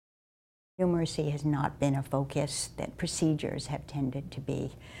Numeracy has not been a focus, that procedures have tended to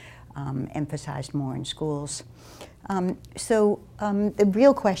be emphasized more in schools. The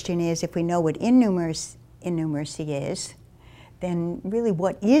real question is, if we know what innumeracy is, then really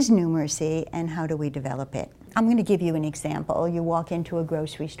what is numeracy and how do we develop it? I'm going to give you an example. You walk into a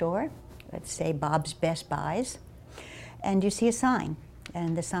grocery store, let's say Bob's Best Buys, and you see a sign.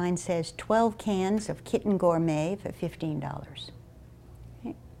 And the sign says 12 cans of Kitten Gourmet for $15.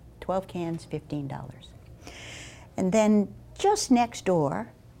 Okay? 12 cans, $15. And then just next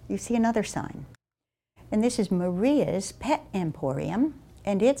door, you see another sign. And this is Maria's Pet Emporium,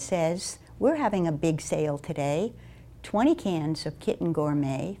 and it says, we're having a big sale today, 20 cans of Kitten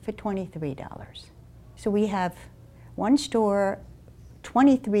Gourmet for $23. So we have one store,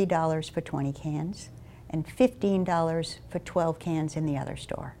 $23 for 20 cans, and $15 for 12 cans in the other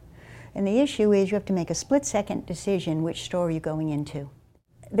store. And the issue is you have to make a split-second decision which store you're going into.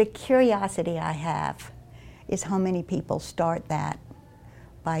 The curiosity I have is how many people start that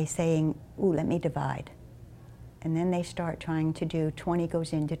by saying, ooh, let me divide. And then they start trying to do 20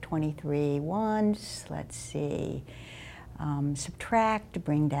 goes into 23 once, let's see, subtract,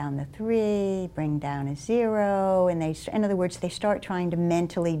 bring down the 3, bring down a 0, and in other words, they start trying to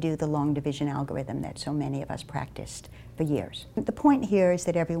mentally do the long division algorithm that so many of us practiced for years. The point here is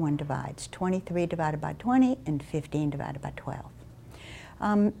that everyone divides, 23 divided by 20 and 15 divided by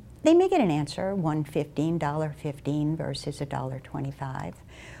 12. They may get an answer, $1.15, $1.15 versus $1.25,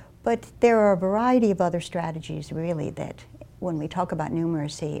 but there are a variety of other strategies really that, when we talk about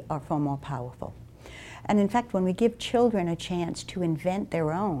numeracy, are far more powerful. And in fact, when we give children a chance to invent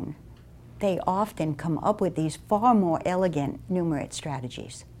their own, they often come up with these far more elegant numerate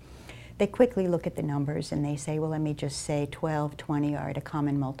strategies. They quickly look at the numbers and they say, well, let me just say 12, 20 are at a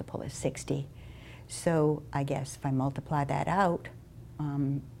common multiple is 60. So I guess if I multiply that out,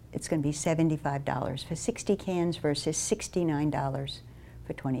 it's going to be $75 for 60 cans versus $69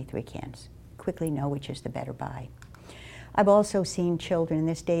 for 23 cans. Quickly know which is the better buy. I've also seen children, and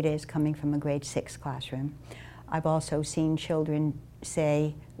this data is coming from a grade 6 classroom, I've also seen children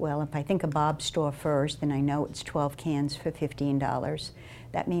say, well, if I think of Bob's store first, then I know it's 12 cans for $15.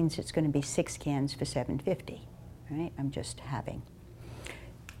 That means it's going to be 6 cans for $7.50, right? I'm just having.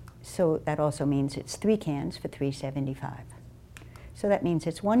 So that also means it's 3 cans for $3.75. So that means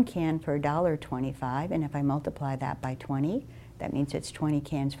it's 1 can for $1.25, and if I multiply that by 20, that means it's 20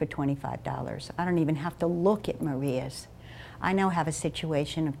 cans for $25. I don't even have to look at Maria's. I now have a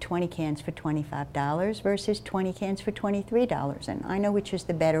situation of 20 cans for $25 versus 20 cans for $23, and I know which is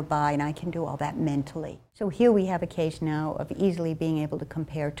the better buy, and I can do all that mentally. So here we have a case now of easily being able to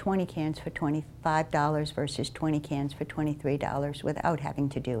compare 20 cans for $25 versus 20 cans for $23 without having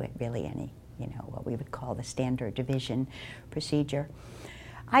to do it really any, what we would call the standard division procedure.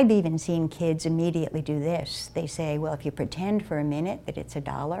 I've even seen kids immediately do this. They say, well, if you pretend for a minute that it's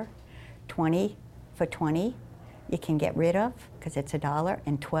 $1, 20 for 20, you can get rid of, because it's $1,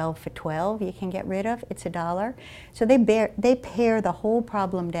 and 12 for 12 you can get rid of, it's $1. So they pare the whole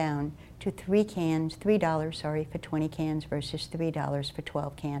problem down to $3 for 20 cans versus $3 for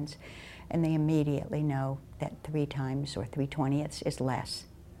 12 cans, and they immediately know that 3 times or 3/20 is less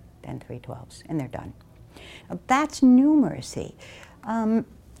than 3/12, and they're done. Now, that's numeracy. Anne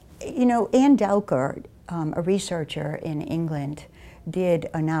Delker, a researcher in England, did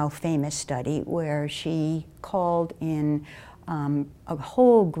a now famous study where she called in a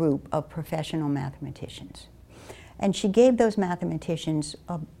whole group of professional mathematicians. And she gave those mathematicians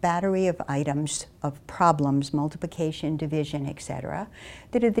a battery of items, of problems, multiplication, division, etc.,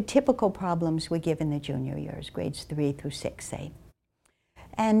 that are the typical problems we give in the junior years, grades 3 through 6, say.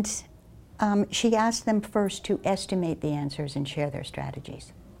 And she asked them first to estimate the answers and share their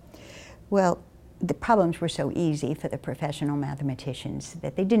strategies. Well, the problems were so easy for the professional mathematicians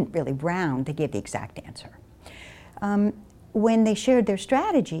that they didn't really round, they gave the exact answer. When they shared their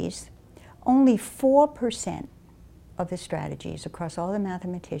strategies, only 4% of the strategies across all the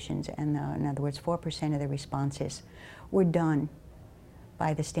mathematicians, and in other words, 4% of the responses, were done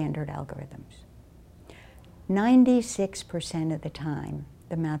by the standard algorithms. 96% of the time,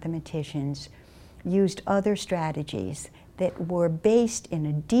 the mathematicians used other strategies that were based in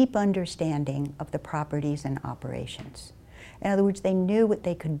a deep understanding of the properties and operations. In other words, they knew what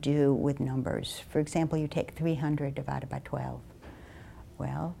they could do with numbers. For example, you take 300 divided by 12.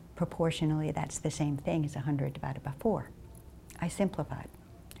 Well, proportionally, that's the same thing as 100 divided by 4. I simplified.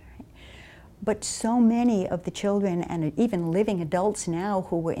 Right? But so many of the children, and even living adults now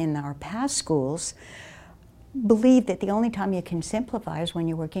who were in our past schools, believe that the only time you can simplify is when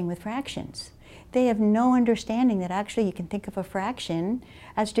you're working with fractions. They have no understanding that actually you can think of a fraction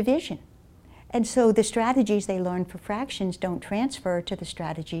as division. And so the strategies they learn for fractions don't transfer to the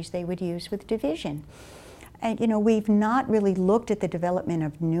strategies they would use with division. And you know, we've not really looked at the development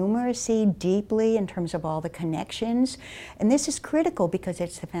of numeracy deeply in terms of all the connections. And this is critical because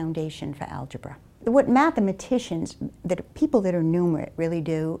it's the foundation for algebra. What mathematicians, people that are numerate really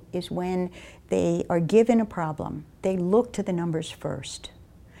do is when they are given a problem, they look to the numbers first.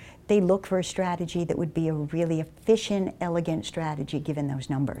 They look for a strategy that would be a really efficient, elegant strategy given those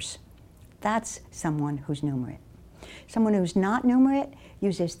numbers. That's someone who's numerate. Someone who's not numerate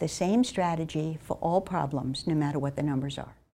uses the same strategy for all problems, no matter what the numbers are.